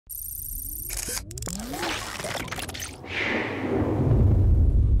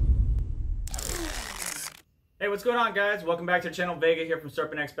Hey, what's going on, guys? Welcome back to the channel. Vega here from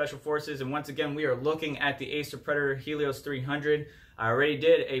Serpent X Special Forces, and once again we are looking at the Acer Predator Helios 300. I already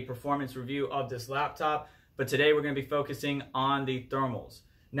did a performance review of this laptop, but today we're going to be focusing on the thermals.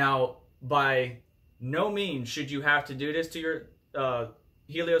 Now, by no means should you have to do this to your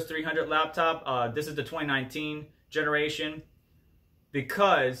Helios 300 laptop. This is the 2019 generation,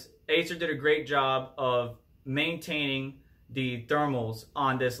 because Acer did a great job of maintaining the thermals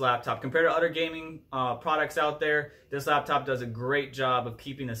on this laptop. Compared to other gaming products out there, this laptop does a great job of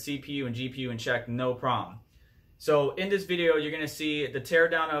keeping the CPU and GPU in check, no problem. So in this video, you're gonna see the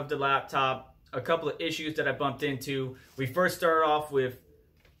teardown of the laptop, a couple of issues that I bumped into. We first started off with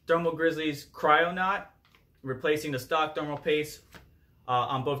Thermal Grizzly's Cryonaut, replacing the stock thermal paste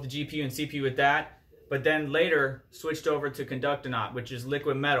on both the GPU and CPU with that. But then later switched over to Conductonaut, which is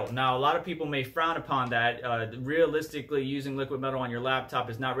liquid metal. Now, a lot of people may frown upon that. Realistically, using liquid metal on your laptop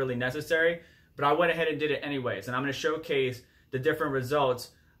is not really necessary, but I went ahead and did it anyways. And I'm gonna showcase the different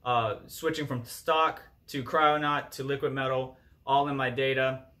results, switching from stock to Cryonaut to liquid metal, all in my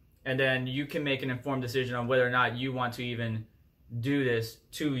data. And then you can make an informed decision on whether or not you want to even do this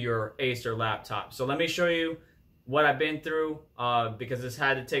to your Acer laptop. So let me show you what I've been through, because this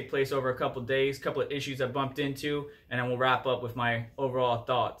had to take place over a couple days, couple of issues I bumped into, and then we'll wrap up with my overall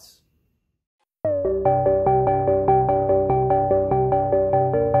thoughts.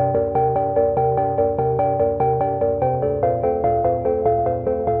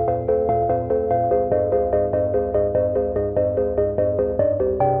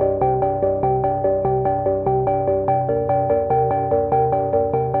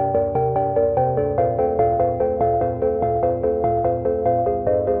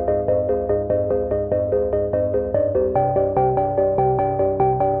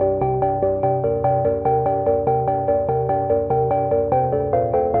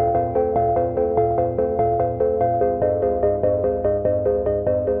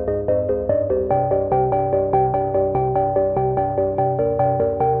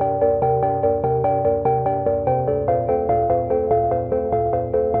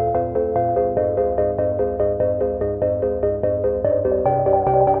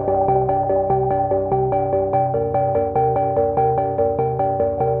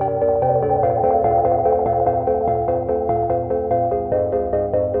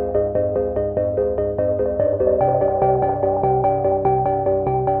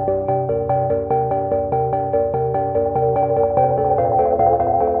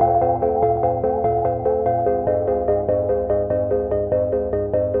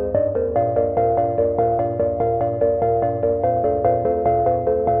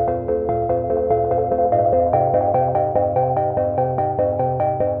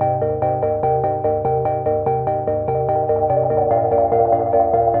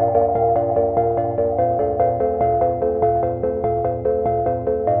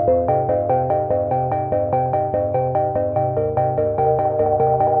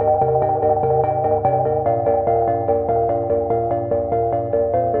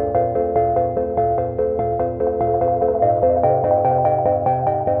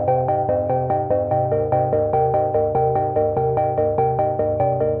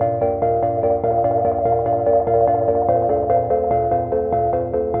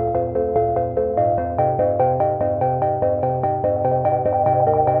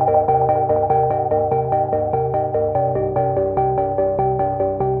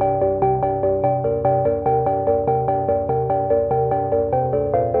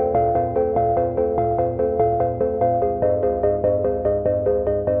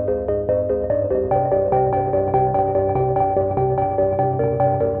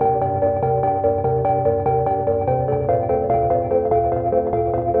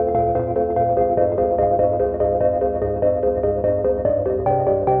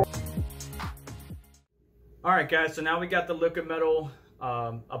 Alright guys, so now we got the liquid metal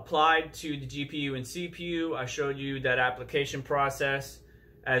applied to the GPU and CPU. I showed you that application process,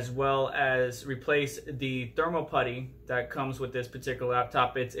 as well as replace the thermal putty that comes with this particular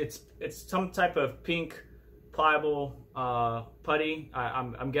laptop. It's some type of pink pliable putty.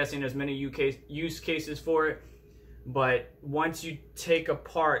 I'm guessing there's many use cases for it, but once you take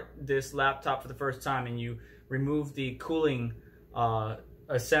apart this laptop for the first time and you remove the cooling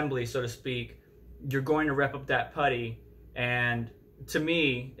assembly, so to speak, you're going to rep up that putty. And to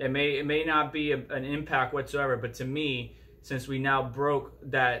me, it may not be an impact whatsoever, but to me, since we now broke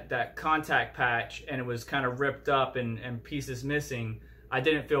that contact patch and it was kind of ripped up and pieces missing, I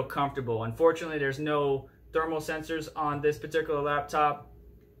didn't feel comfortable. Unfortunately, there's no thermal sensors on this particular laptop,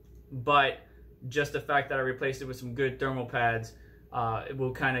 but just the fact that I replaced it with some good thermal pads, it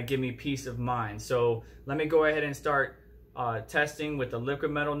will kind of give me peace of mind. So let me go ahead and start testing with the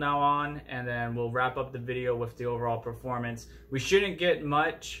liquid metal now on, and then we'll wrap up the video with the overall performance. We shouldn't get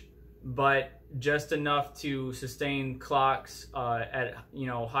much, but just enough to sustain clocks at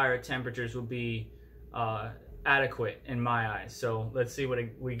higher temperatures will be adequate in my eyes. So let's see what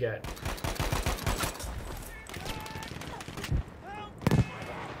we get.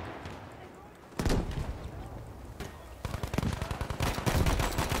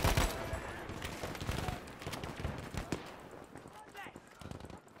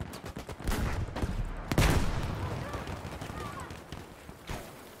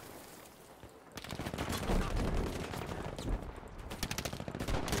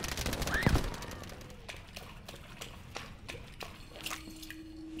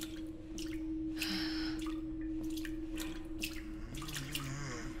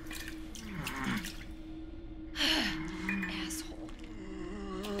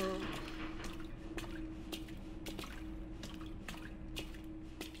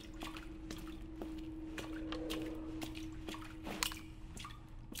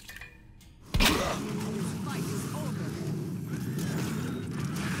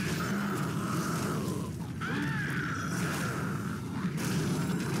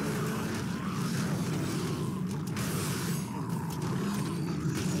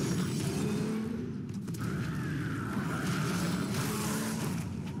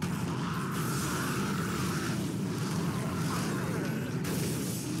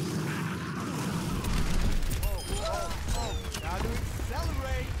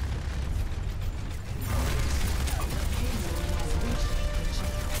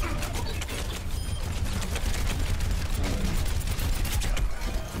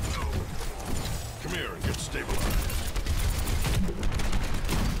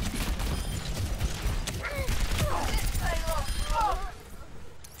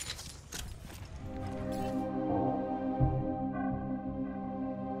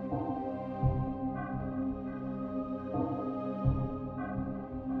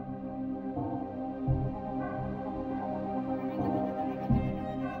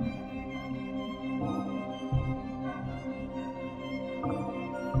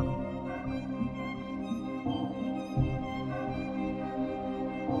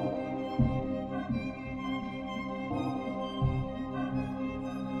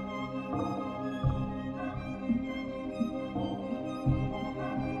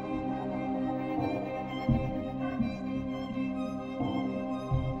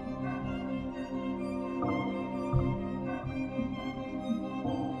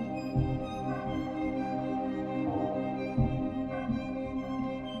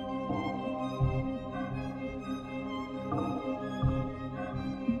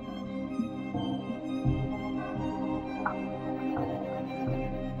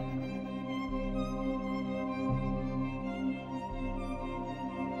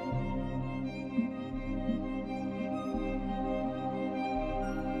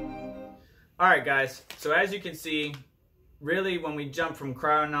 Alright guys, so as you can see, really when we jump from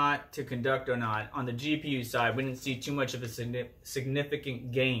cryonaut to conductonaut, on the GPU side, we didn't see too much of a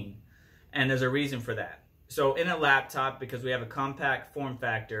significant gain. And there's a reason for that. So in a laptop, because we have a compact form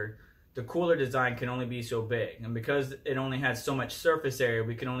factor, the cooler design can only be so big. And because it only has so much surface area,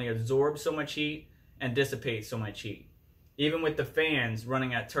 we can only absorb so much heat and dissipate so much heat. Even with the fans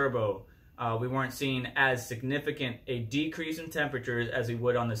running at turbo, we weren't seeing as significant a decrease in temperatures as we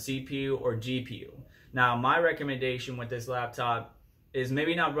would on the CPU or GPU. Now, my recommendation with this laptop is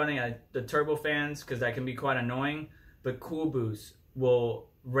maybe not running the turbo fans, because that can be quite annoying, but Cool Boost will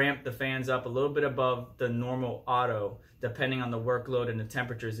ramp the fans up a little bit above the normal auto, depending on the workload and the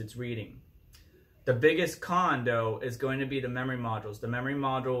temperatures it's reading. The biggest con, though, is going to be the memory modules. The memory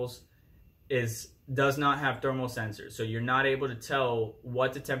modules does not have thermal sensors, so you're not able to tell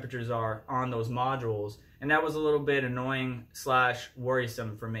what the temperatures are on those modules, and that was a little bit annoying /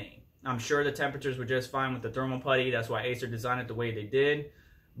 worrisome for me. I'm sure the temperatures were just fine with the thermal putty. That's why Acer designed it the way they did,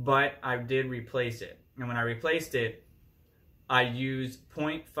 but I did replace it. And when I replaced it, I used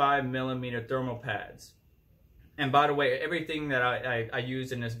 0.5 millimeter thermal pads. And by the way, everything that I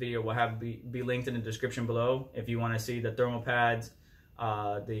used in this video will be linked in the description below if you want to see the thermal pads,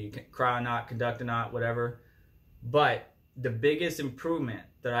 the cryonaut, conductonaut, whatever. But the biggest improvement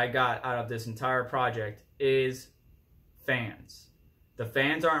that I got out of this entire project is fans. The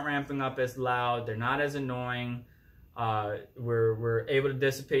fans aren't ramping up as loud. They're not as annoying. We're able to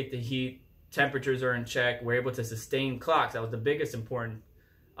dissipate the heat. Temperatures are in check. We're able to sustain clocks. That was the biggest important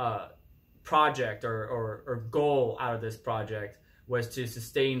project or goal out of this project, was to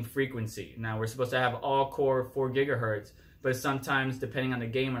sustain frequency. Now we're supposed to have all core 4 gigahertz, but sometimes depending on the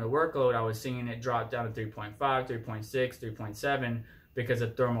game or the workload, I was seeing it drop down to 3.5, 3.6, 3.7 because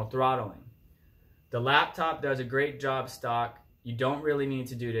of thermal throttling. The laptop does a great job stock. You don't really need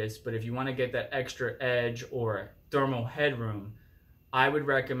to do this, but if you want to get that extra edge or thermal headroom, I would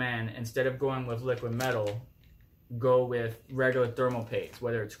recommend, instead of going with liquid metal, go with regular thermal paste,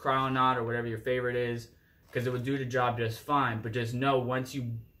 whether it's Cryonaut or whatever your favorite is, because it would do the job just fine. But just know, once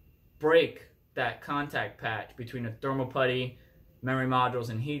you break that contact patch between the thermal putty, memory modules,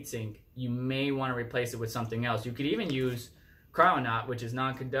 and heatsink, you may want to replace it with something else. You could even use Cryonaut, which is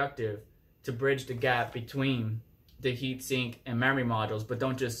non-conductive, to bridge the gap between the heatsink and memory modules, but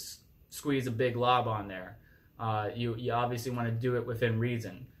don't just squeeze a big lob on there. You obviously want to do it within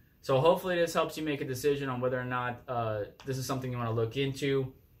reason. So hopefully this helps you make a decision on whether or not this is something you want to look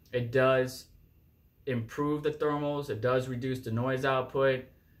into. It does improve the thermals, it does reduce the noise output,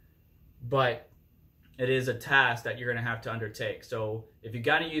 but it is a task that you're going to have to undertake. So if you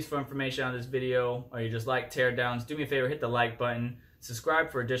got any useful information on this video, or you just like teardowns, do me a favor, hit the like button,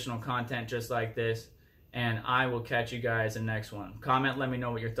 subscribe for additional content just like this, and I will catch you guys in the next one. Comment, let me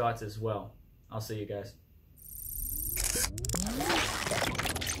know what your thoughts as well. I'll see you guys.